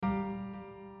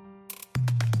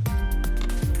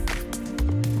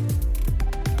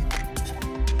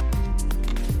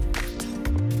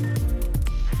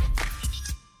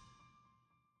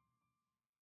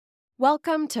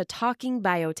Welcome to Talking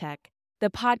Biotech,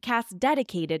 the podcast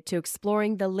dedicated to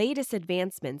exploring the latest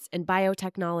advancements in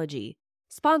biotechnology,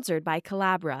 sponsored by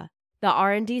Collabra, the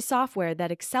R&D software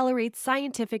that accelerates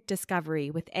scientific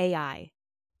discovery with AI.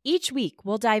 Each week,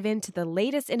 we'll dive into the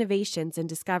latest innovations and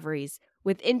discoveries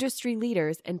with industry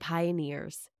leaders and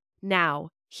pioneers. Now,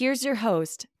 here's your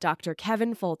host, Dr.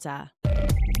 Kevin Folta.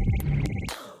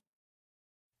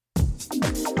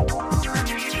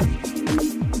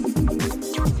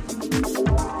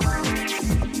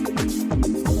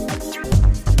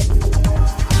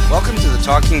 Welcome to the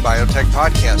Talking Biotech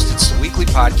Podcast. It's the weekly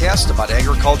podcast about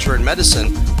agriculture and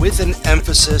medicine with an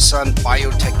emphasis on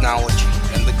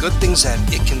biotechnology and the good things that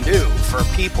it can do for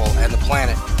people and the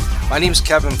planet. My name is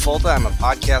Kevin Folta. I'm a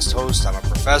podcast host. I'm a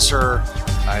professor.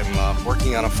 I'm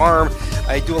working on a farm.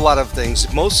 I do a lot of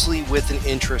things, mostly with an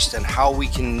interest in how we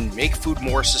can make food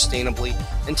more sustainably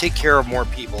and take care of more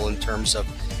people in terms of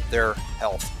their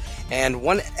health. And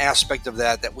one aspect of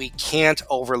that we can't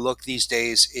overlook these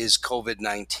days is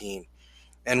COVID-19.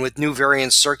 And with new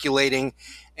variants circulating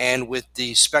and with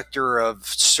the specter of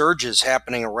surges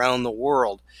happening around the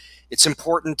world, it's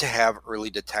important to have early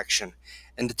detection.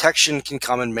 And detection can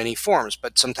come in many forms,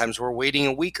 but sometimes we're waiting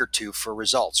a week or two for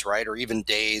results, right? Or even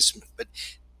days, but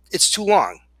it's too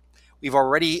long. We've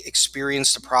already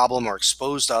experienced the problem or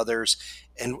exposed others,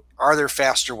 and are there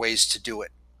faster ways to do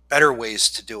it? Better ways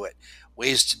to do it?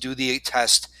 Ways to do the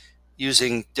test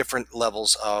using different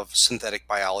levels of synthetic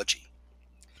biology.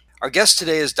 Our guest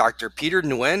today is Dr. Peter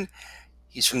Nguyen.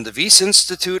 He's from the Wyss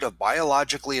Institute of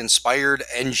Biologically Inspired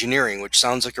Engineering, which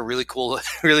sounds like a really cool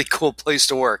place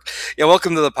to work. Yeah,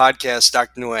 welcome to the podcast,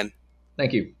 Dr. Nguyen.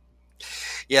 Thank you.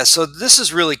 Yeah, so this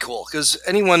is really cool because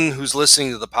anyone who's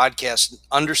listening to the podcast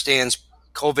understands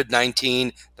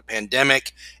COVID-19, the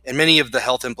pandemic, and many of the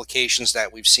health implications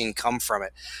that we've seen come from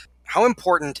it. How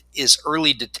important is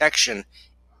early detection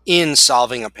in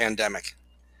solving a pandemic?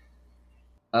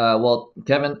 Well,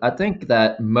 Kevin, I think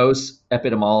that most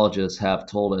epidemiologists have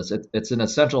told us it's an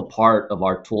essential part of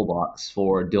our toolbox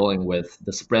for dealing with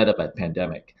the spread of a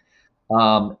pandemic.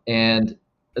 And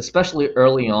especially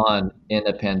early on in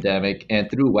a pandemic and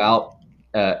throughout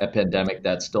a pandemic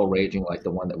that's still raging like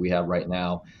the one that we have right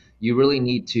now, you really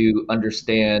need to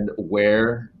understand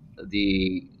where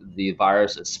the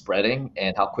virus is spreading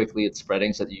and how quickly it's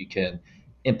spreading so that you can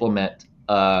implement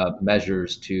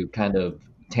measures to kind of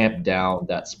tamp down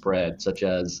that spread, such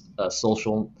as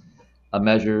social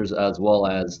measures as well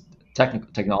as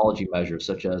technology measures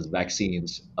such as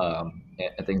vaccines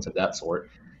and things of that sort.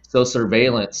 So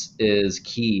surveillance is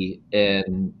key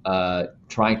in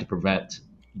trying to prevent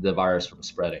the virus from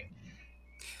spreading.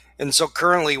 And so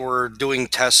currently we're doing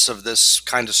tests of this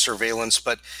kind of surveillance,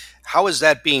 but how is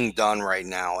that being done right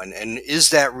now? And is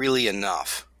that really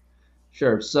enough?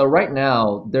 Sure. So right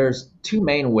now, there's two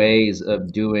main ways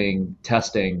of doing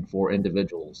testing for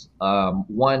individuals.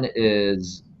 One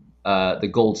is the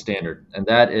gold standard, and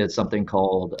that is something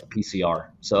called PCR.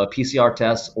 So a PCR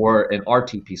test or an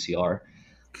RT-PCR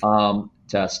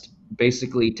test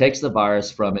basically takes the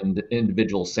virus from an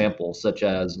individual sample, such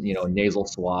as nasal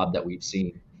swab that we've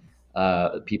seen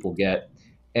people get.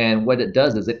 And what it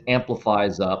does is it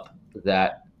amplifies up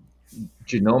that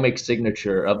genomic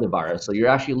signature of the virus. So you're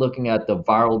actually looking at the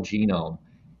viral genome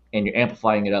and you're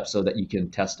amplifying it up so that you can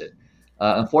test it.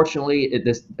 Unfortunately,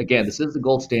 this is the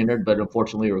gold standard, but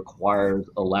unfortunately it requires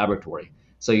a laboratory.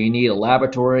 So you need a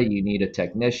laboratory, you need a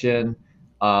technician,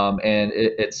 and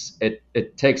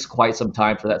it takes quite some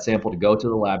time for that sample to go to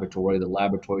the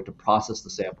laboratory to process the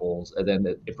samples, and then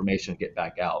the information to get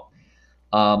back out.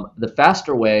 The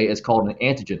faster way is called an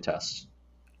antigen test.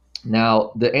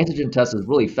 Now, the antigen test is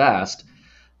really fast,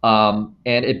 and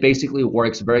it basically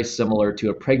works very similar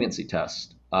to a pregnancy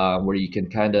test, where you can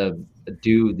kind of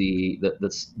do the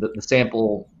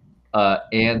sample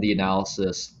and the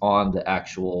analysis on the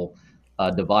actual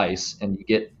device, and you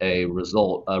get a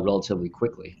result relatively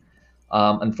quickly.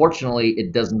 Unfortunately,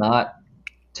 it does not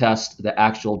test the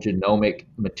actual genomic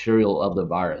material of the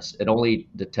virus. It only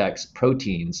detects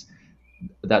proteins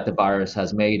that the virus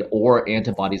has made or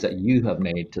antibodies that you have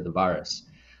made to the virus.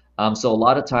 So a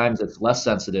lot of times it's less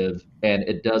sensitive and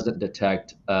it doesn't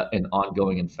detect an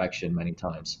ongoing infection many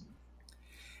times.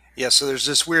 Yeah, so there's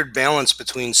this weird balance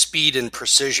between speed and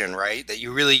precision, right? That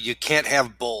you can't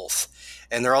have both.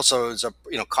 And there also is a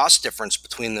cost difference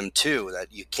between them too,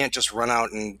 that you can't just run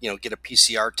out and get a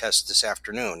PCR test this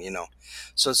afternoon,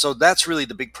 So that's really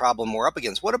the big problem we're up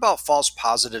against. What about false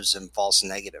positives and false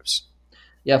negatives?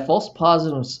 Yeah, false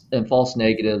positives and false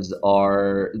negatives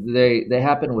they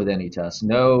happen with any test.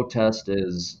 No test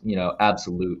is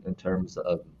absolute in terms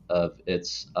of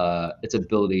its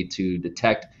ability to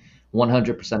detect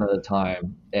 100% of the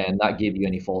time and not give you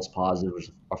any false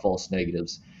positives or false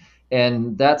negatives.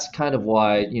 And that's kind of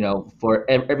why, for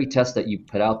every test that you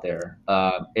put out there,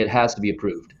 it has to be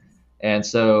approved. And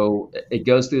so it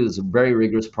goes through this very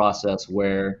rigorous process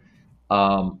where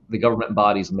the government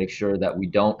bodies make sure that we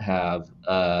don't have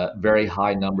very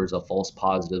high numbers of false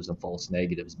positives and false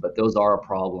negatives. But those are a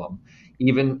problem.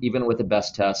 Even with the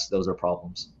best tests, those are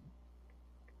problems.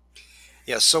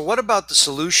 Yeah, so what about the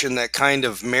solution that kind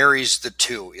of marries the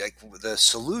two? Like the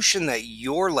solution that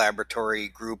your laboratory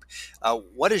group,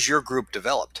 what has your group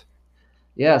developed?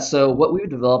 Yeah, so what we've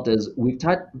developed is we've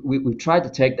tried to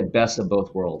take the best of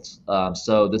both worlds.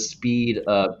 So the speed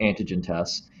of antigen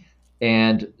tests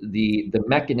and the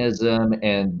mechanism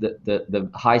and the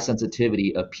high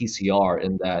sensitivity of PCR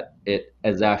in that it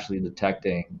is actually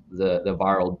detecting the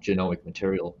viral genomic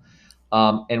material.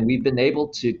 And we've been able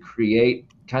to create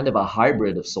kind of a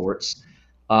hybrid of sorts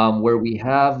where we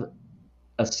have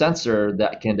a sensor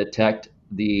that can detect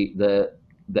the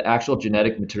actual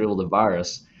genetic material of the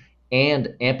virus and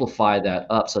amplify that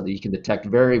up so that you can detect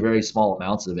very, very small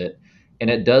amounts of it. And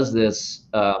it does this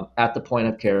at the point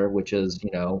of care, which is,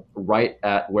 right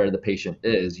at where the patient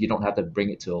is. You don't have to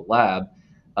bring it to a lab.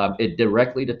 It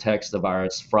directly detects the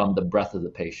virus from the breath of the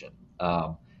patient.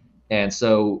 And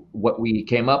so what we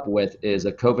came up with is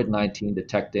a COVID-19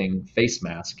 detecting face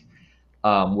mask,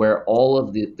 where all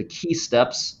of the key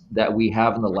steps that we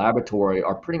have in the laboratory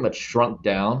are pretty much shrunk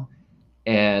down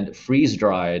and freeze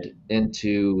dried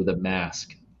into the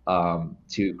mask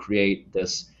to create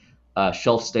this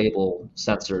shelf stable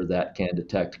sensor that can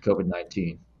detect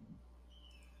COVID-19.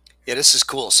 Yeah, this is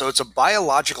cool. So it's a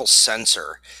biological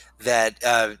sensor that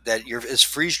is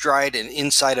freeze dried and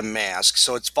inside a mask.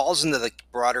 So it falls into the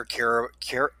broader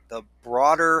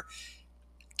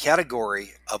category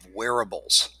of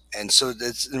wearables. And so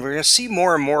we're going to see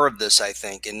more and more of this, I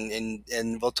think,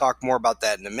 and we'll talk more about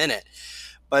that in a minute.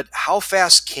 But how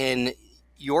fast can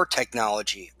your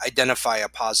technology identify a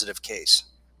positive case?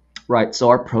 Right. So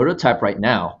our prototype right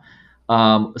now,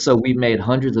 so we've made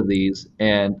hundreds of these,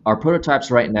 and our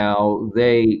prototypes right now,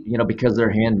 because they're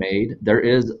handmade, there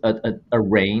is a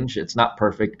range. It's not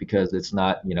perfect because it's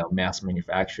not, mass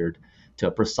manufactured to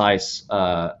a precise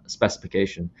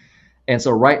specification. And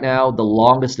so right now, the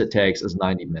longest it takes is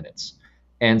 90 minutes.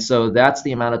 And so that's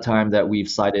the amount of time that we've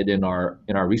cited in our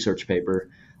research paper.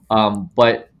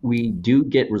 But we do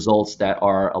get results that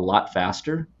are a lot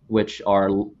faster, which are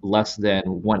less than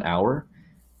 1 hour.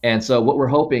 And so what we're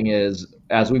hoping is,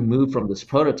 as we move from this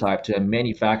prototype to a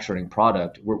manufacturing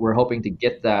product, we're hoping to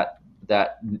get that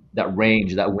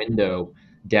range, that window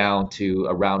down to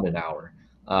around an hour.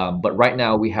 But right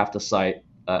now we have to cite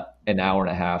an hour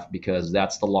and a half because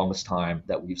that's the longest time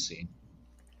that we've seen.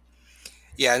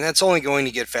 Yeah, and that's only going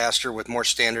to get faster with more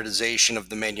standardization of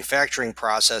the manufacturing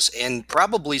process and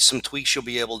probably some tweaks you'll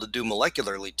be able to do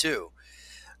molecularly too.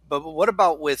 But what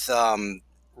about with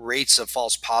rates of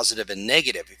false positive and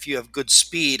negative? If you have good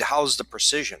speed, how's the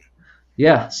precision?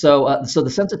 Yeah, so the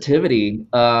sensitivity,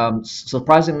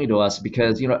 surprisingly to us,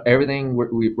 because everything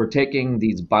we're taking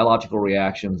these biological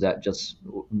reactions that just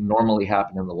normally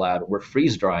happen in the lab, we're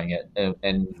freeze drying it,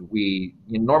 and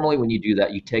normally when you do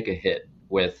that, you take a hit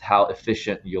with how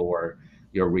efficient your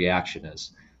reaction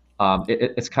is.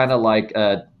 It's kind of like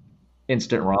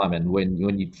instant ramen.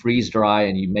 When you freeze dry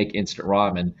and you make instant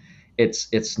ramen,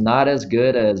 it's not as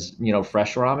good as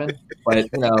fresh ramen, but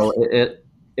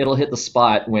it'll hit the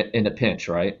spot in a pinch,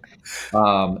 right?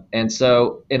 And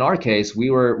so in our case, we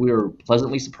were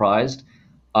pleasantly surprised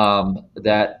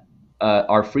that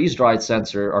our freeze dried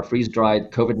sensor, our freeze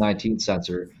dried COVID-19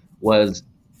 sensor, was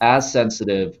as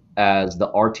sensitive as the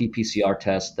RT-PCR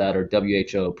tests that are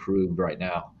WHO approved right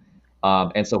now.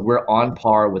 And so we're on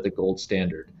par with the gold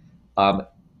standard. Um,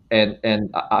 and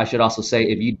I should also say,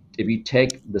 if you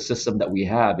take the system that we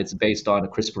have, it's based on a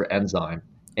CRISPR enzyme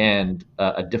and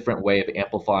a different way of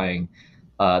amplifying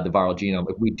the viral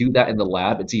genome. If we do that in the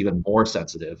lab, it's even more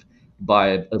sensitive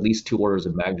by at least 2 orders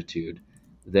of magnitude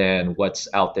than what's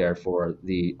out there for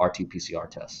the RT-PCR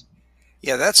tests.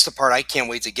 Yeah, that's the part I can't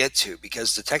wait to get to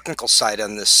because the technical side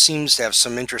on this seems to have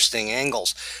some interesting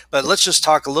angles. But let's just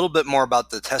talk a little bit more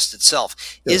about the test itself.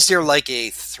 Sure. Is there like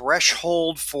a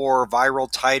threshold for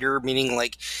viral titer, meaning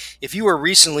like if you were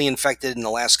recently infected in the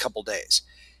last couple days,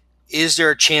 is there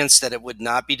a chance that it would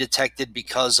not be detected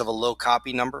because of a low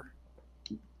copy number?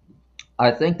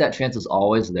 I think that chance is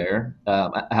always there.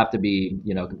 I have to be,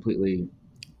 completely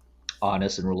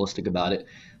honest and realistic about it,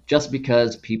 just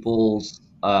because people's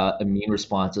immune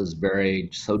responses vary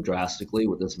so drastically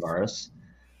with this virus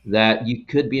that you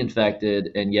could be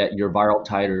infected and yet your viral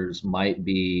titers might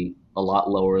be a lot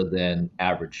lower than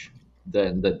average.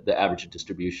 than the average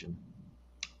distribution.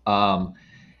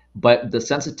 But the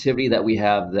sensitivity that we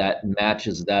have that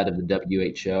matches that of the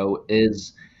WHO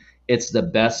it's the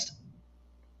best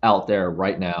out there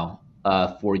right now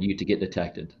for you to get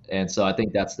detected. And so I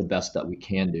think that's the best that we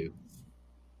can do.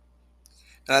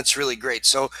 That's really great.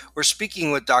 So we're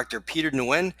speaking with Dr. Peter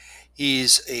Nguyen.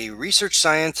 He's a research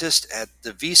scientist at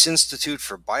the Wyss Institute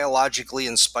for Biologically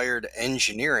Inspired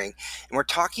Engineering. And we're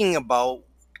talking about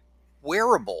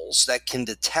wearables that can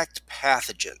detect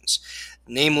pathogens,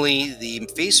 namely the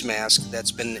face mask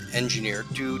that's been engineered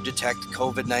to detect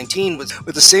COVID-19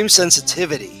 with the same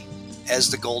sensitivity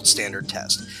as the gold standard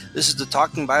test. This is the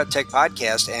Talking Biotech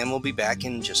podcast, and we'll be back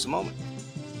in just a moment.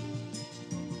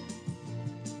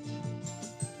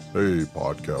 Hey,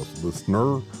 podcast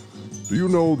listener. Do you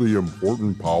know the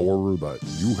important power that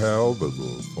you have as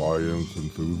a science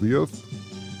enthusiast?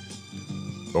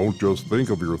 Don't just think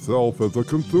of yourself as a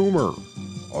consumer.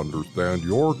 Understand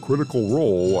your critical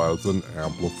role as an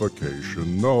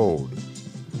amplification node.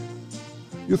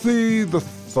 You see, the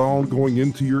sound going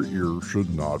into your ear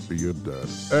should not be a dead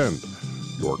end.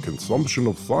 Your consumption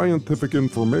of scientific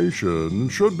information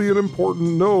should be an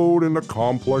important node in a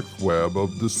complex web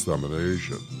of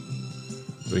dissemination.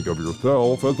 Think of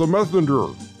yourself as a messenger,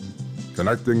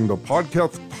 connecting the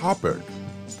podcast topic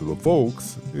to the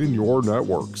folks in your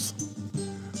networks.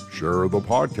 Share the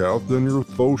podcast in your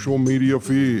social media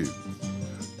feeds.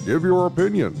 Give your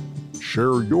opinion.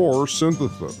 Share your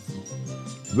synthesis.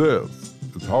 This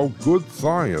is how good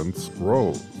science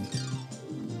grows.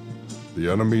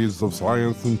 The enemies of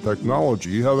science and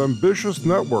technology have ambitious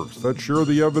networks that share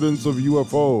the evidence of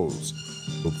UFOs,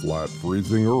 the flat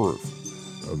freezing Earth,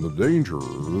 and the dangers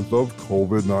of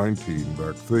COVID-19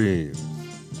 vaccines.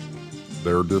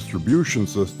 Their distribution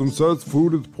system says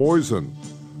food is poison,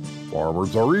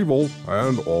 farmers are evil,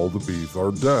 and all the bees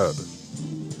are dead.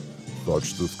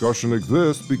 Such discussion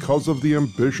exists because of the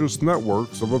ambitious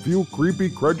networks of a few creepy,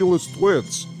 credulous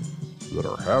twits that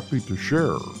are happy to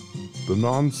share the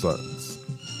nonsense.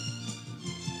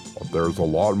 But there's a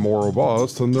lot more of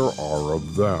us than there are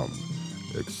of them.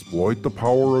 Exploit the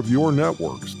power of your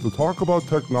networks to talk about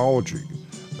technology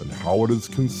and how it is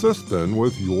consistent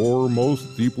with your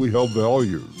most deeply held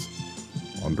values.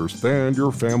 Understand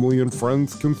your family and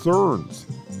friends' concerns.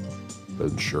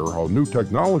 Then share how new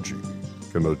technology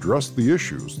can address the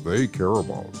issues they care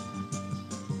about.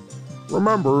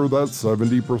 Remember that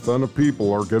 70% of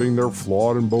people are getting their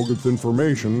flawed and bogus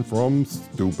information from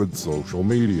stupid social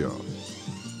media.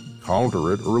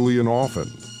 Counter it early and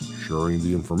often, sharing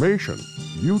the information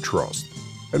you trust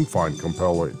and find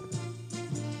compelling.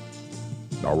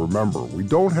 Now remember, we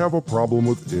don't have a problem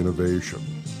with innovation.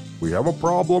 We have a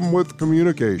problem with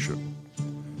communication.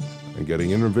 And getting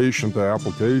innovation to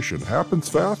application happens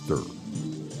faster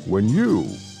when you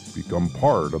become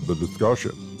part of the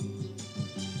discussion.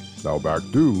 Now back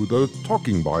to the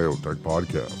Talking Biotech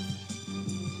podcast.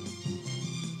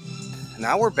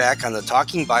 Now we're back on the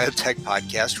Talking Biotech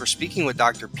podcast. We're speaking with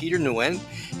Dr. Peter Nguyen.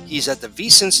 He's at the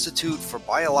Wyss Institute for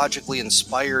Biologically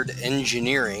Inspired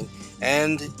Engineering,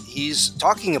 and he's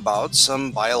talking about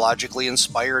some biologically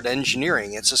inspired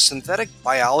engineering. It's a synthetic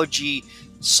biology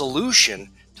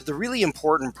solution to the really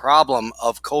important problem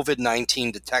of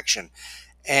COVID-19 detection.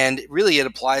 And really, it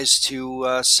applies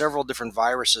to several different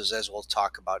viruses, as we'll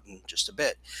talk about in just a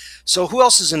bit. So who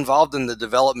else is involved in the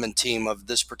development team of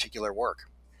this particular work?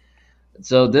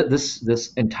 So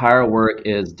this entire work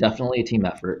is definitely a team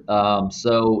effort.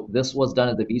 So this was done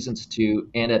at the Wyss Institute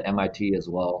and at MIT as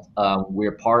well.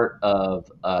 We're part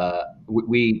of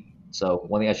So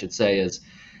one thing I should say is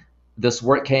this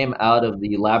work came out of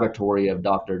the laboratory of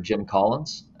Dr. Jim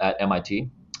Collins at MIT.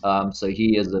 So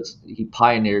he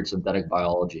pioneered synthetic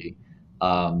biology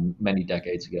many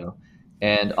decades ago.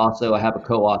 And also I have a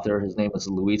co-author. His name is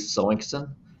Luis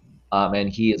Sorensen. And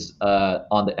he is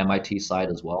on the MIT side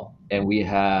as well. And we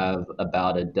have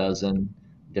about a dozen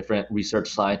different research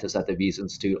scientists at the Wyss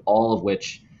Institute, all of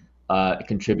which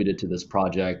contributed to this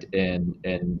project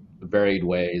in varied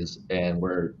ways, and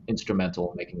were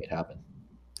instrumental in making it happen.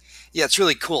 Yeah, it's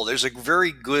really cool. There's a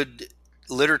very good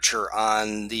literature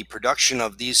on the production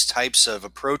of these types of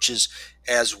approaches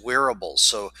as wearables.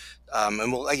 So,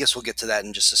 and I guess we'll get to that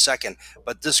in just a second.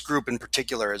 But this group in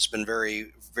particular has been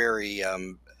very, very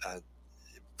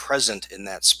present in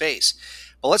that space.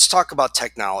 But let's talk about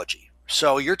technology.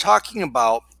 So you're talking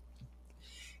about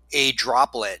a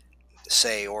droplet,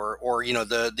 say, or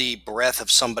the breath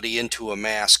of somebody into a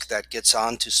mask that gets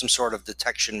onto some sort of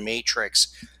detection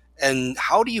matrix. And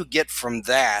how do you get from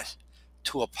that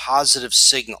to a positive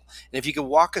signal? And if you could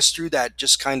walk us through that,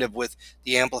 just kind of with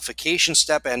the amplification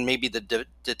step and maybe the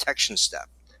detection step.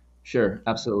 Sure,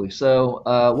 absolutely. So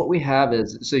what we have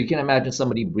is, so you can imagine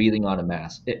somebody breathing on a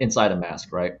mask, inside a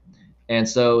mask, right? And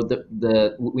so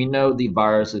the we know the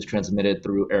virus is transmitted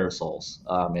through aerosols.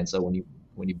 And so when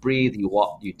you breathe, you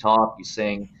walk, you talk, you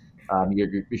sing,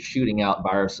 you're shooting out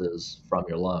viruses from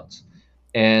your lungs.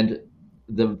 And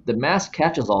the mask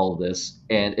catches all of this,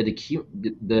 and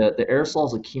the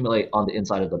aerosols accumulate on the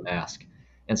inside of the mask.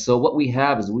 And so what we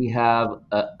have is we have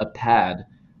a pad.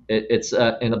 It's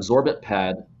an absorbent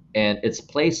pad, and it's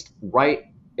placed right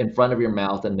in front of your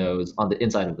mouth and nose on the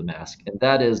inside of the mask, and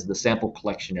that is the sample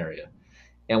collection area.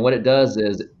 And what it does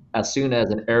is, as soon as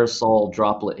an aerosol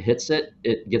droplet hits it,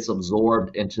 it gets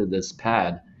absorbed into this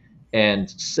pad and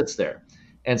sits there.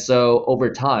 And so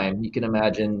over time, you can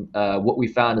imagine what we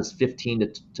found is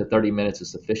 15 to 30 minutes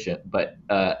is sufficient, but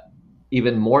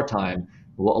even more time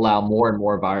will allow more and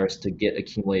more virus to get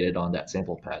accumulated on that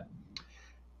sample pad.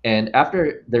 And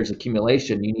after there's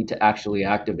accumulation, you need to actually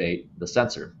activate the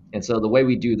sensor. And so the way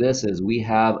we do this is we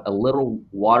have a little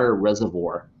water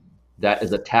reservoir that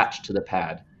is attached to the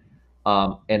pad.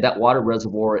 And that water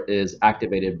reservoir is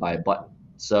activated by a button.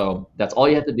 So that's all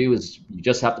you have to do, is you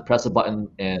just have to press a button,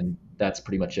 and that's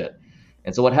pretty much it.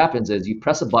 And so what happens is you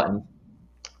press a button,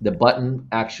 the button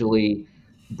actually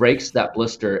breaks that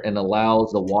blister and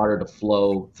allows the water to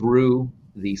flow through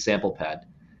the sample pad.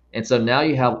 And so now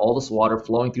you have all this water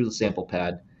flowing through the sample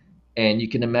pad. And you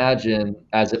can imagine,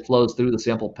 as it flows through the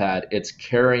sample pad, it's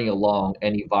carrying along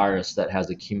any virus that has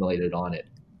accumulated on it.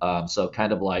 So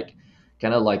kind of like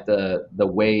the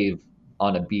wave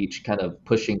on a beach, kind of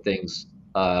pushing things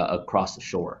across the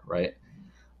shore, right?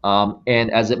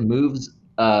 And as it moves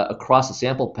across the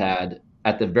sample pad,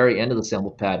 at the very end of the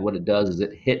sample pad, what it does is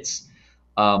it hits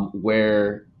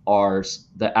where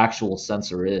the actual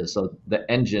sensor is, so the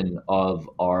engine of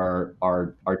our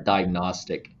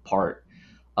diagnostic part.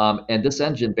 And this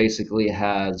engine basically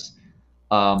has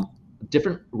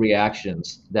different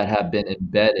reactions that have been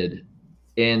embedded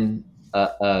in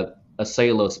a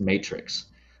cellulose matrix.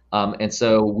 And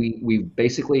so we've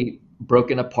basically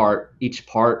broken apart each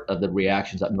part of the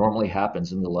reactions that normally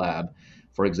happens in the lab.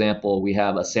 For example, we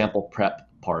have a sample prep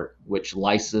part, which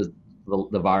lyses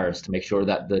the virus to make sure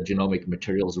that the genomic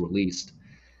material is released.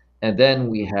 And then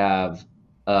we have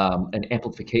an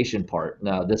amplification part.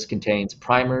 Now, this contains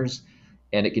primers,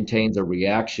 and it contains a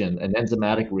reaction, an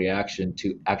enzymatic reaction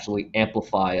to actually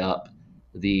amplify up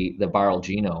the viral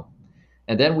genome.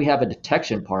 And then we have a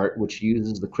detection part, which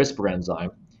uses the CRISPR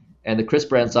enzyme. And the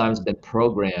CRISPR enzyme has been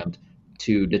programmed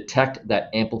to detect that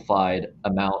amplified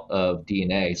amount of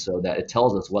DNA so that it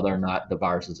tells us whether or not the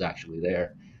virus is actually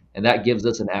there. And that gives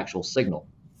us an actual signal.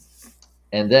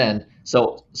 And then,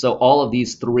 so all of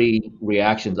these three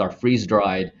reactions are freeze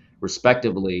dried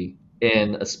respectively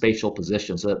in a spatial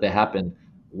position so that they happen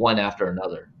one after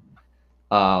another.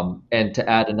 And to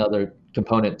add another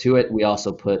component to it, we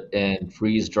also put in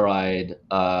freeze dried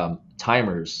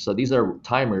timers. So these are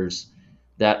timers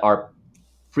that are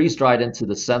freeze dried into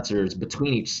the sensors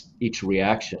between each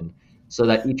reaction, so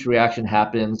that each reaction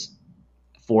happens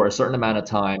for a certain amount of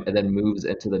time and then moves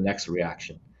into the next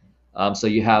reaction. So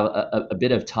you have a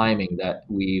bit of timing that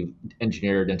we've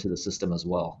engineered into the system as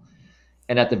well.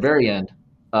 And at the very end,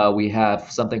 we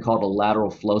have something called a lateral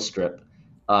flow strip.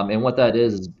 And what that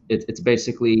is, it's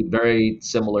basically very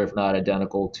similar, if not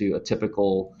identical, to a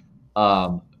typical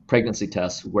pregnancy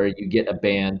test where you get a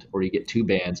band or you get two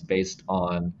bands based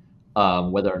on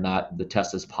whether or not the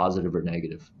test is positive or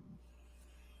negative.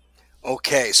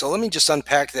 Okay, so let me just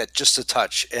unpack that just a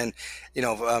touch, and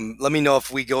let me know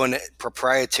if we go into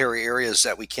proprietary areas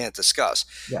that we can't discuss.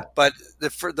 Yeah. But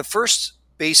the first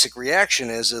basic reaction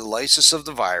is a lysis of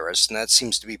the virus, and that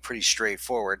seems to be pretty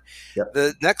straightforward. Yep.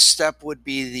 The next step would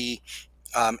be the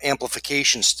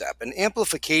amplification step, and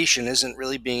amplification isn't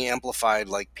really being amplified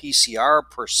like PCR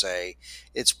per se.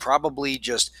 It's probably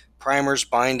just primers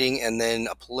binding and then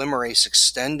a polymerase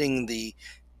extending the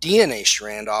DNA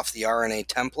strand off the RNA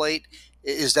template.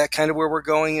 Is that kind of where we're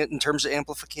going in terms of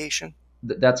amplification?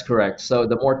 That's correct. So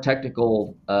the more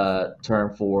technical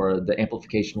term for the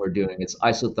amplification we're doing, it's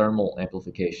isothermal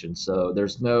amplification. So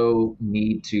there's no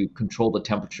need to control the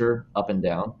temperature up and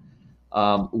down.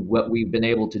 What we've been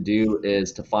able to do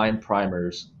is to find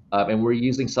primers, and we're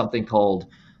using something called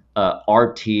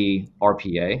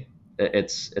RT-RPA.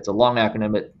 It's a long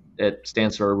acronym. It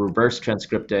stands for reverse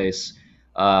transcriptase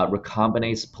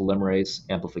recombinase polymerase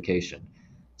amplification.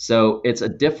 So it's a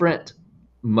different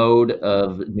mode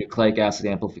of nucleic acid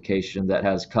amplification that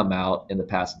has come out in the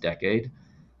past decade.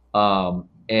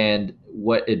 And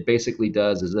what it basically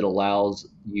does is it allows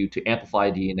you to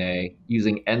amplify DNA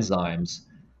using enzymes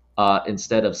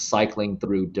instead of cycling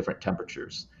through different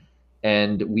temperatures.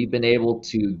 And we've been able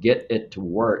to get it to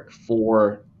work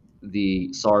for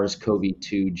the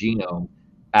SARS-CoV-2 genome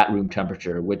at room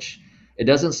temperature, which it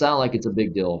doesn't sound like it's a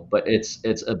big deal, but it's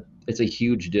a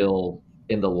huge deal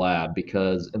in the lab,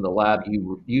 because in the lab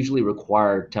you usually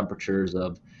require temperatures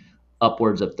of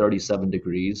upwards of 37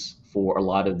 degrees for a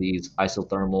lot of these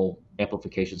isothermal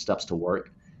amplification steps to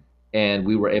work. And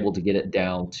we were able to get it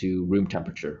down to room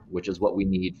temperature, which is what we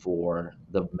need for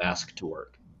the mask to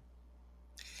work.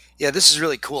 Yeah, this is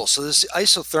really cool. So this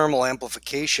isothermal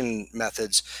amplification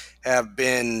methods have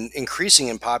been increasing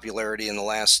in popularity in the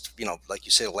last, like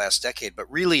you say, the last decade,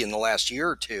 but really in the last year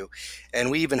or two. And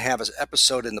we even have an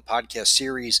episode in the podcast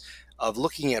series of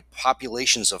looking at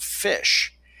populations of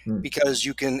fish, because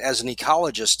you can, as an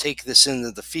ecologist, take this into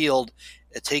the field,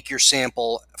 take your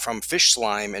sample from fish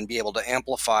slime and be able to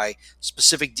amplify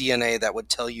specific DNA that would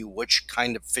tell you which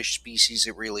kind of fish species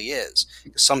it really is,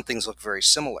 because some things look very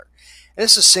similar. And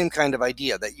it's the same kind of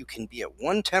idea, that you can be at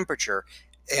one temperature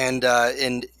and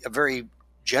in a very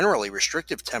generally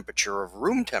restrictive temperature of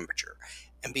room temperature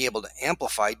and be able to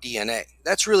amplify DNA.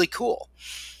 That's really cool.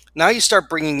 Now you start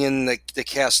bringing in the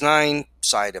Cas9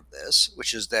 side of this,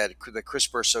 which is the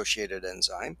CRISPR-associated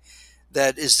enzyme.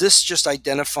 That is this just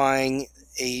identifying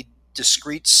a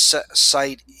discrete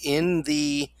site in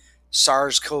the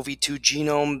SARS-CoV-2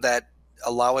 genome that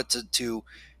allow it to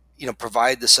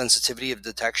provide the sensitivity of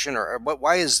detection, or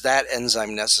why is that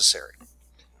enzyme necessary?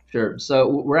 Sure. So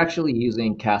we're actually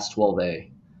using Cas12a,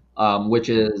 which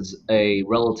is a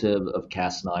relative of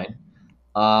Cas9.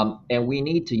 And we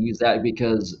need to use that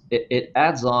because it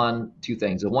adds on two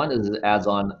things. And one is it adds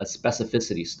on a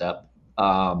specificity step,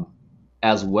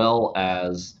 as well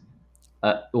as,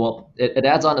 it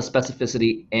adds on a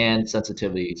specificity and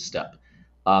sensitivity step.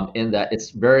 In that it's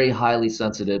very highly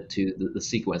sensitive to the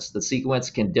sequence. The sequence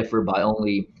can differ by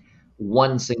only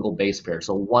one single base pair,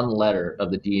 so one letter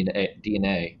of the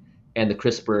DNA, and the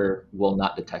CRISPR will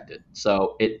not detect it.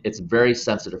 So it's very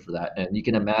sensitive for that. And you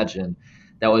can imagine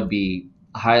that would be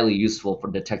highly useful for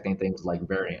detecting things like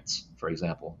variants, for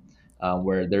example,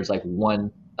 where there's like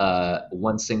one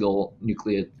single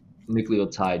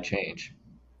nucleotide change.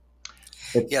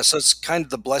 Yeah, so it's kind of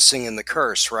the blessing and the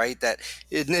curse, right? That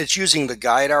it's using the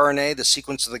guide RNA, the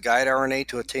sequence of the guide RNA,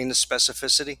 to attain the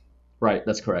specificity. Right,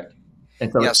 that's correct. And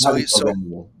so Yeah, it's highly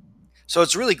programmable. So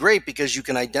it's really great because you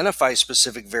can identify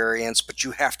specific variants, but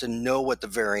you have to know what the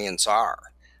variants are.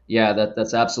 Yeah,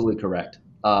 that's absolutely correct.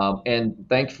 And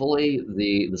thankfully,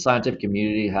 the scientific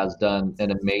community has done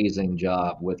an amazing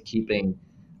job with keeping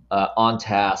on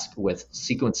task with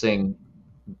sequencing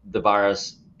the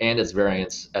virus and its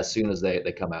variants as soon as they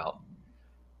come out.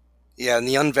 Yeah, and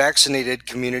the unvaccinated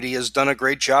community has done a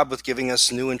great job with giving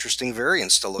us new interesting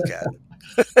variants to look at.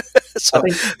 I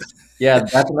think, yeah,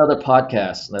 that's another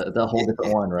podcast, the whole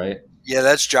different one, right? Yeah,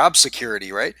 that's job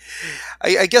security, right?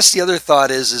 I guess the other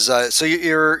thought is so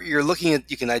you're looking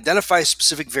at, you can identify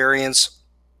specific variants,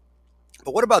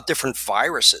 but what about different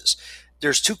viruses?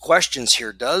 There's two questions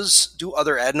here. Do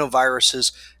other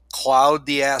adenoviruses cloud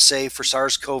the assay for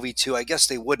SARS-CoV-2? I guess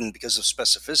they wouldn't because of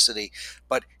specificity,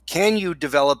 but can you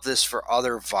develop this for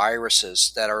other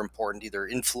viruses that are important, either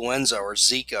influenza or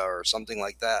Zika or something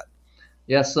like that?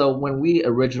 Yeah, so when we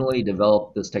originally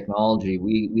developed this technology,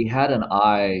 we had an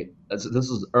eye. This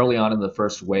was early on in the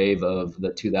first wave of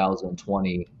the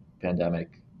 2020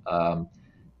 pandemic,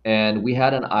 and we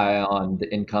had an eye on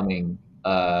the incoming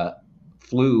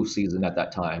flu season at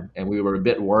that time, and we were a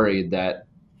bit worried that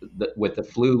with the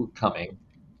flu coming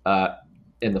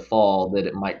in the fall, that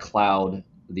it might cloud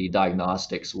the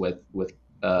diagnostics with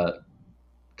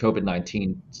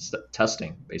COVID-19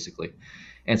 testing, basically.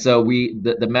 And so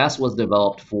the mask was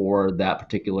developed for that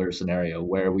particular scenario,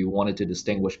 where we wanted to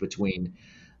distinguish between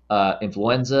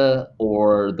influenza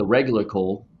or the regular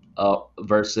cold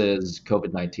versus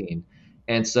COVID-19.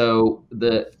 And so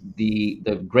the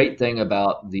great thing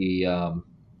about the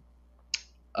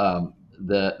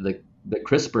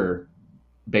CRISPR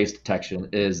based detection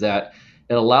is that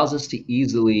it allows us to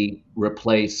easily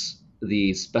replace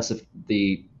the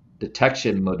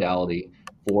detection modality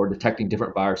for detecting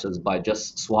different viruses by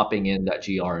just swapping in that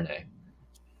gRNA.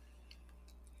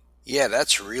 Yeah,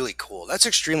 that's really cool. That's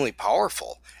extremely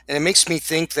powerful. And it makes me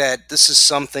think that this is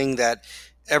something that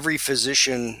every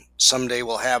physician someday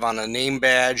will have on a name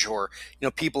badge, or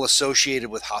people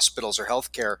associated with hospitals or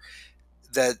healthcare,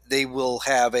 that they will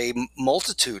have a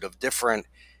multitude of different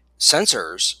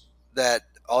sensors that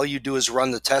all you do is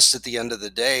run the test at the end of the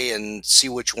day and see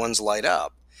which ones light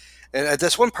up. And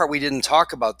that's one part we didn't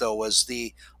talk about, though, was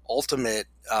the ultimate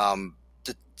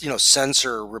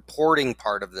sensor reporting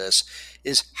part of this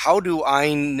is how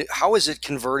is it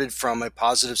converted from a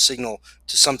positive signal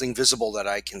to something visible that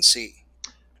I can see?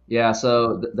 Yeah,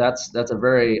 so that's a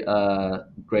very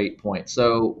great point.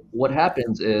 So what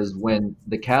happens is when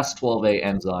the Cas12a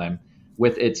enzyme,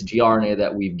 with its gRNA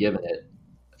that we've given it,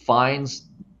 finds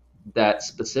that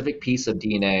specific piece of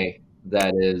DNA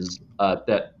that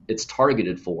it's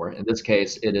targeted for. In this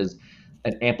case, it is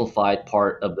an amplified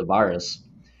part of the virus.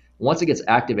 Once it gets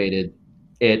activated,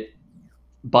 it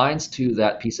binds to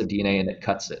that piece of DNA and it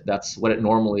cuts it. That's what it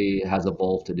normally has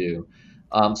evolved to do.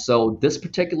 So this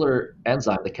particular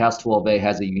enzyme, the Cas12a,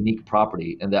 has a unique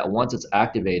property in that once it's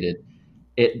activated,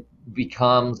 it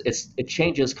it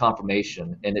changes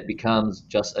conformation and it becomes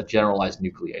just a generalized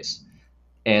nuclease.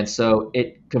 And so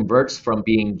it converts from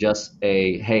being just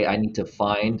hey, I need to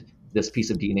find this piece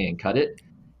of DNA and cut it,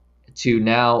 to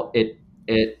now it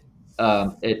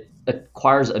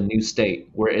acquires a new state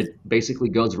where it basically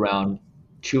goes around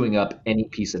chewing up any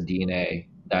piece of DNA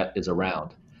that is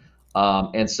around.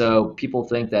 And so people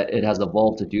think that it has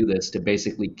evolved to do this to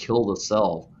basically kill the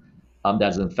cell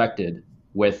that's infected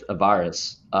with a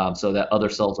virus, so that other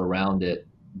cells around it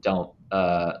don't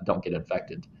get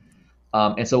infected.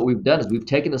 And so what we've done is we've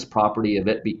taken this property of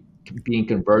it being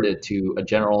converted to a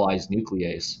generalized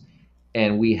nuclease,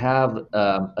 and we have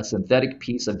a synthetic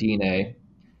piece of DNA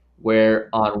where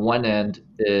on one end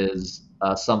is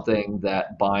something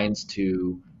that binds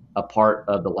to a part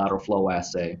of the lateral flow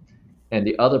assay, and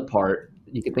the other part,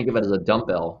 you can think of it as a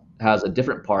dumbbell, has a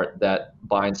different part that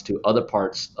binds to other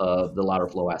parts of the lateral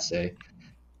flow assay.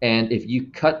 And if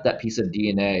you cut that piece of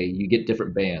DNA, you get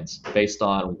different bands based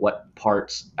on what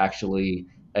parts actually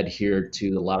adhere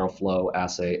to the lateral flow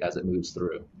assay as it moves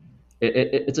through.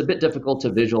 It's a bit difficult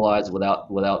to visualize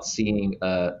without seeing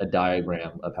a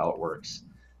diagram of how it works.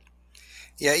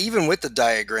 Yeah, even with the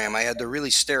diagram, I had to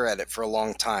really stare at it for a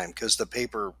long time because the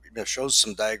paper shows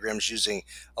some diagrams using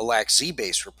a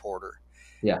LAC-Z-based reporter.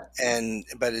 Yeah.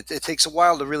 But it takes a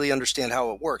while to really understand how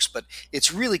it works. But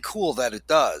it's really cool that it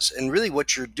does. And really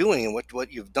what you're doing and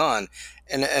what you've done,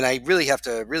 and I really have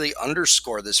to really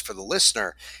underscore this for the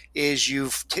listener, is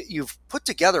you've put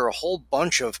together a whole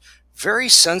bunch of very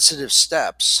sensitive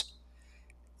steps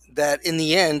that in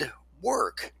the end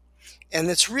work. And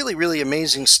it's really, really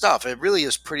amazing stuff. It really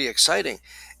is pretty exciting.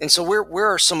 And so where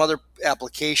are some other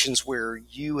applications where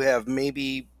you have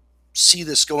maybe see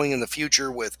this going in the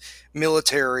future with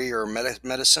military or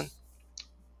medicine?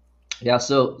 Yeah,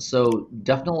 so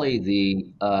definitely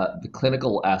the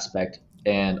clinical aspect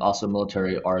and also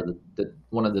military are the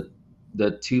one of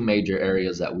the two major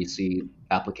areas that we see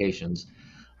applications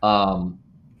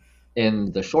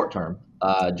in the short term,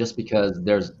 just because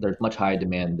there's much higher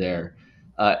demand there.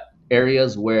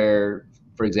 Areas where,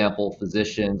 for example,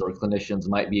 physicians or clinicians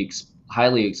might be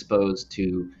highly exposed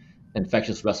to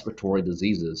infectious respiratory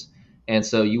diseases, and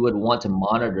so you would want to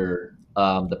monitor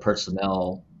the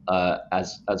personnel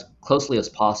as closely as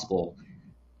possible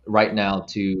right now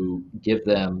to give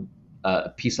them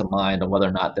peace of mind on whether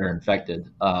or not they're infected.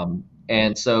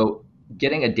 And so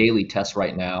getting a daily test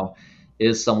right now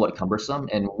is somewhat cumbersome.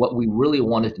 And what we really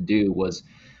wanted to do was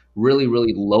really,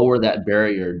 really lower that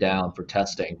barrier down for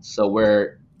testing. So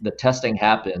where the testing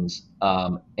happens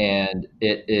and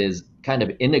it is kind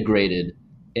of integrated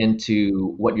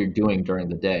into what you're doing during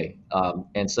the day.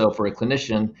 And so for a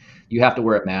clinician, you have to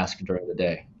wear a mask during the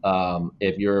day.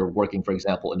 If you're working, for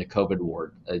example, in a COVID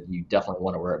ward, you definitely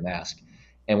want to wear a mask.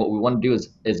 And what we want to do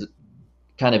is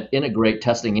kind of integrate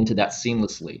testing into that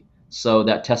seamlessly so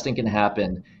that testing can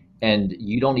happen and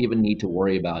you don't even need to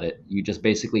worry about it. You just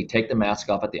basically take the mask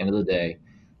off at the end of the day,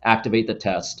 activate the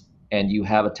test, and you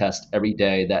have a test every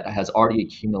day that has already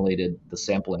accumulated the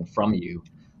sampling from you.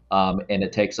 And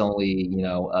it takes only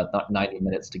 90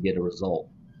 minutes to get a result.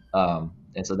 And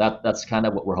so that's kind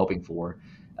of what we're hoping for,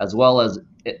 as well as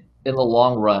in the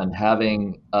long run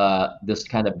having this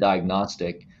kind of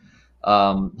diagnostic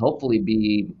hopefully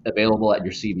be available at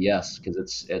your CVS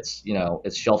because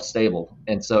it's shelf stable,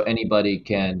 and so anybody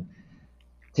can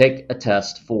take a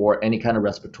test for any kind of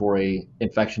respiratory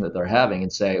infection that they're having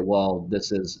and say, well,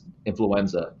 this is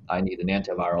influenza, I need an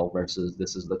antiviral, versus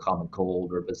this is the common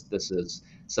cold, or this is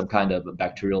some kind of a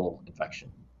bacterial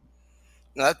infection.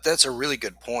 Now that's a really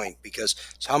good point, because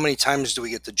how many times do we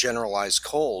get the generalized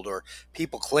cold or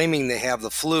people claiming they have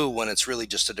the flu when it's really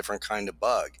just a different kind of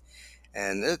bug?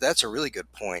 And that's a really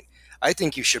good point. I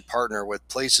think you should partner with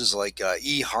places like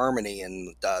eHarmony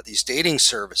and these dating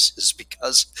services,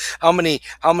 because how many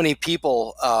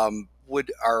people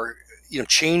are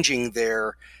changing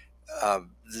their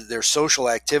social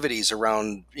activities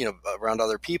around around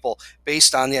other people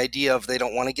based on the idea of they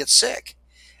don't want to get sick.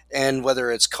 And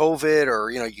whether it's COVID or,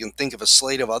 you can think of a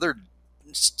slate of other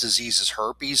diseases,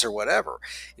 herpes or whatever,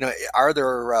 are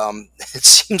there, it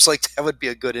seems like that would be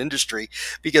a good industry,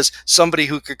 because somebody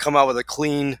who could come out with a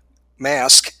clean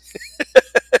mask,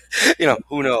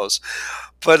 who knows?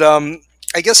 But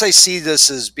I guess I see this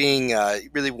as being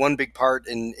really one big part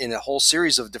in a whole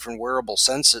series of different wearable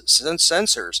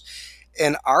sensors.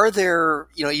 And are there,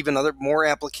 even other more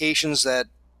applications that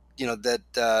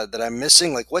that I'm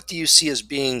missing? Like, what do you see as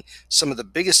being some of the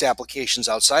biggest applications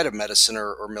outside of medicine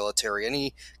or military?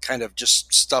 Any kind of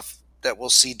just stuff that we'll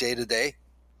see day to day?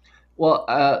 Well,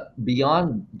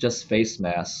 beyond just face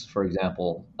masks, for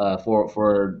example,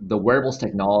 for the wearables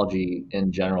technology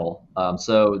in general.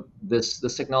 So this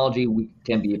technology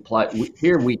can be applied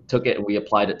here. We took it and we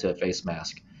applied it to a face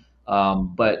mask.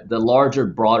 But the larger,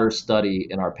 broader study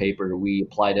in our paper, we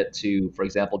applied it to, for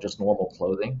example, just normal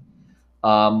clothing.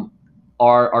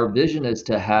 Our vision is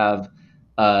to have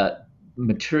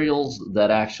materials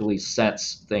that actually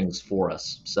sense things for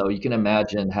us. So you can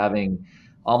imagine having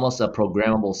almost a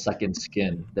programmable second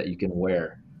skin that you can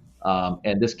wear.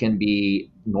 And this can be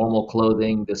normal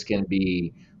clothing, this can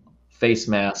be face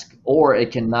mask, or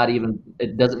it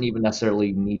doesn't even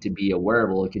necessarily need to be a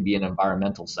wearable, it can be an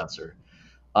environmental sensor.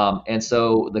 And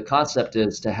so the concept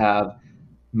is to have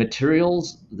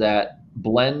materials that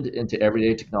blend into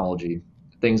everyday technology,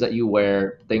 things that you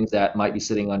wear, things that might be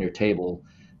sitting on your table,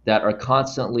 that are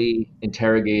constantly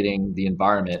interrogating the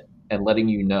environment and letting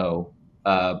you know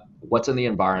what's in the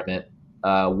environment,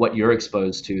 what you're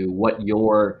exposed to, what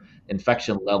your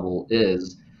infection level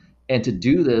is, and to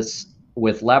do this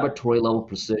with laboratory level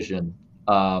precision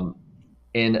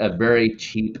in a very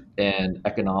cheap and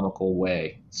economical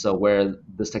way. So where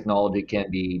this technology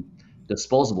can be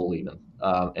disposable even.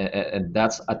 And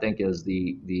that's, I think, is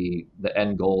the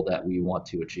end goal that we want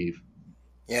to achieve.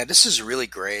 Yeah, this is really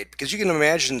great, because you can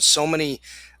imagine so many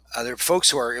there are folks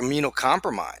who are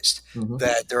immunocompromised,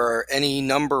 that there are any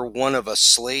number one of a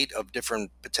slate of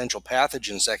different potential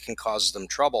pathogens that can cause them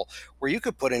trouble, where you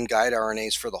could put in guide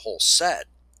RNAs for the whole set,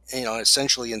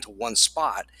 essentially into one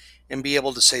spot, and be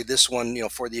able to say this one,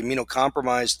 for the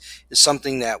immunocompromised is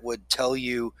something that would tell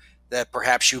you that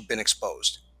perhaps you've been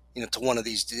exposed, to one of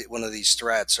these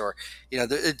threats, or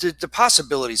the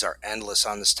possibilities are endless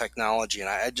on this technology, and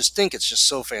I just think it's just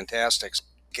so fantastic.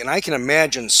 And I can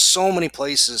imagine so many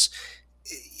places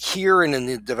here and in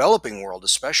the developing world,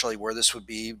 especially, where this would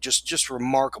be just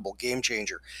remarkable game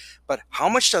changer. But how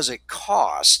much does it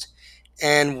cost,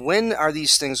 and when are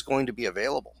these things going to be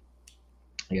available?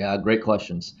 Yeah, great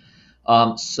questions.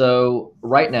 So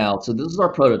right now, this is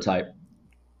our prototype.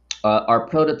 Our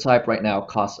prototype right now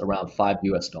costs around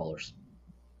 $5.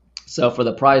 So for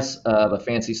the price of a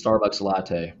fancy Starbucks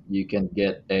latte, you can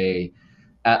get a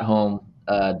at-home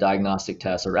diagnostic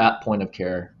test, or at point of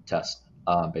care test,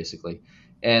 basically.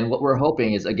 And what we're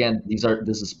hoping is, again,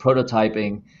 this is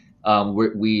prototyping.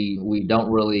 We don't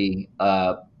really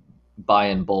buy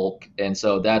in bulk, and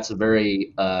so that's a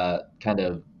very kind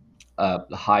of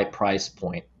high price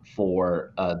point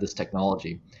for this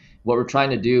technology. What we're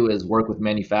trying to do is work with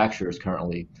manufacturers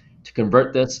currently to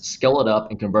convert this, scale it up,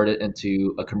 and convert it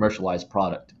into a commercialized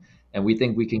product. And we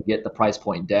think we can get the price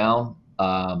point down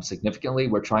significantly.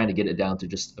 We're trying to get it down to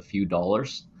just a few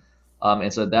dollars.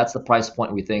 And so that's the price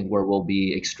point we think where we'll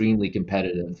be extremely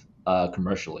competitive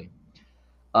commercially.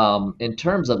 In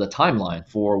terms of the timeline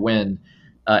for when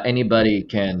anybody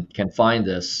can find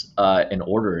this and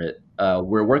order it,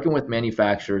 we're working with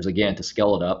manufacturers, again, to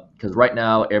scale it up, because right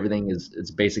now everything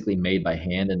is basically made by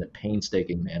hand in a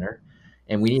painstaking manner.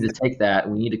 And we need to take that,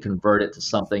 we need to convert it to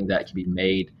something that can be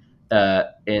made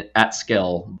at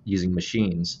scale using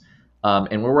machines.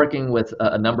 And we're working with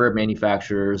a number of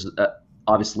manufacturers.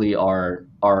 Obviously, our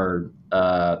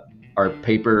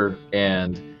paper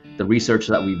and the research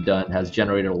that we've done has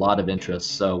generated a lot of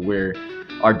interest. So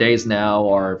our days now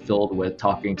are filled with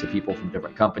talking to people from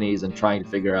different companies and trying to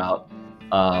figure out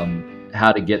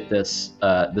how to get this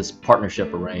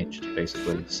partnership arranged,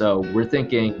 basically. So we're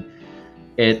thinking,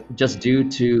 it just due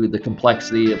to the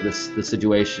complexity of the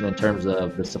situation in terms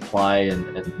of the supply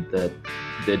and the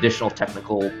additional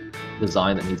technical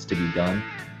design that needs to be done,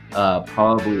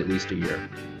 probably at least a year.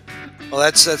 Well,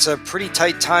 that's a pretty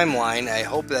tight timeline. I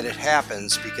hope that it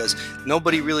happens, because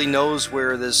nobody really knows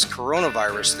where this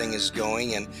coronavirus thing is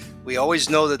going, and we always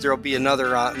know that there'll be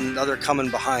another coming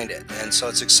behind it. And so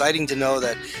it's exciting to know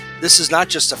that this is not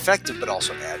just effective, but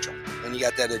also agile, and you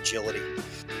got that agility.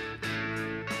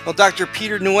 Well, Dr.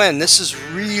 Peter Nguyen, this is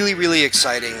really, really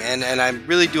exciting, and I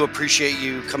really do appreciate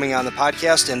you coming on the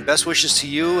podcast, and best wishes to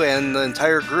you and the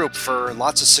entire group for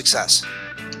lots of success.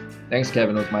 Thanks,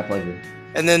 Kevin. It was my pleasure.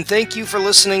 And then thank you for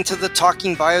listening to the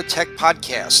Talking Biotech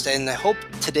podcast. And I hope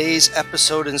today's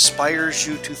episode inspires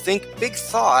you to think big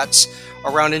thoughts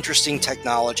around interesting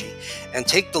technology and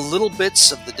take the little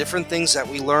bits of the different things that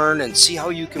we learn and see how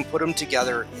you can put them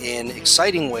together in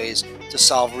exciting ways to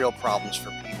solve real problems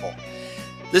for people.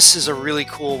 This is a really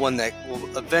cool one that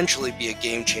will eventually be a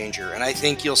game changer. And I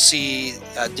think you'll see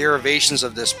derivations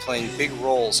of this playing big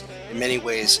roles in many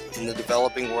ways in the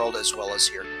developing world as well as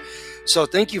here. So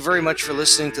thank you very much for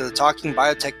listening to the Talking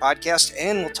Biotech podcast,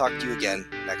 and we'll talk to you again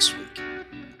next week.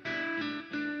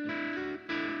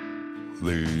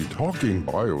 The Talking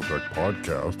Biotech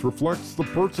podcast reflects the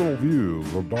personal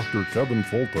views of Dr. Kevin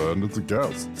Folta and its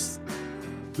guests.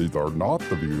 These are not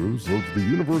the views of the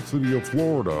University of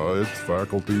Florida, its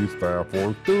faculty, staff,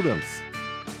 or students.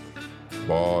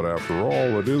 But after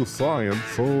all, it is science,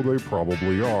 so they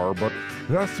probably are, but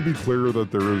it has to be clear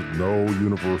that there is no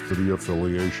university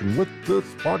affiliation with this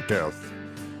podcast,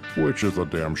 which is a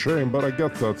damn shame, but I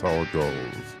guess that's how it goes.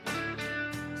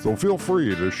 So feel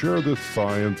free to share this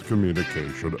science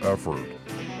communication effort,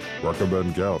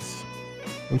 recommend guests,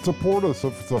 and support us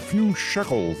with a few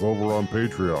shekels over on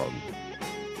Patreon.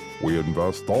 We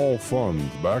invest all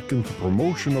funds back into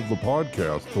promotion of the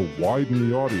podcast to widen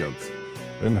the audience,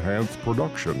 enhance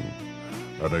production,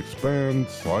 and expand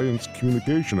science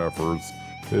communication efforts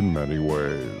in many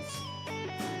ways.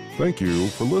 Thank you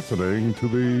for listening to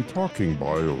the Talking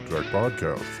Biotech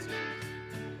podcast.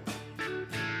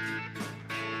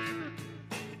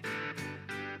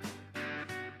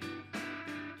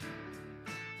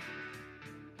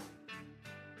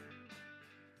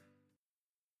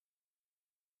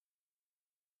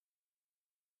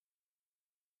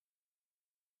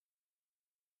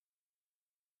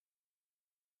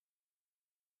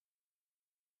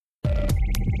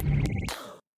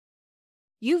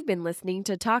 You've been listening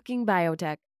to Talking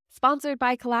Biotech, sponsored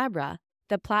by Collabra,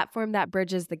 the platform that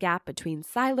bridges the gap between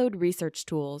siloed research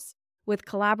tools. With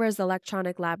Collabra's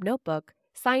electronic lab notebook,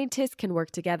 scientists can work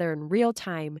together in real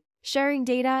time, sharing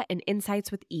data and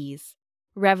insights with ease.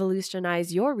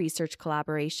 Revolutionize your research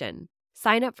collaboration.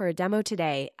 Sign up for a demo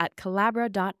today at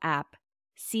collabra.app,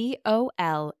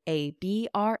 COLABRA.app.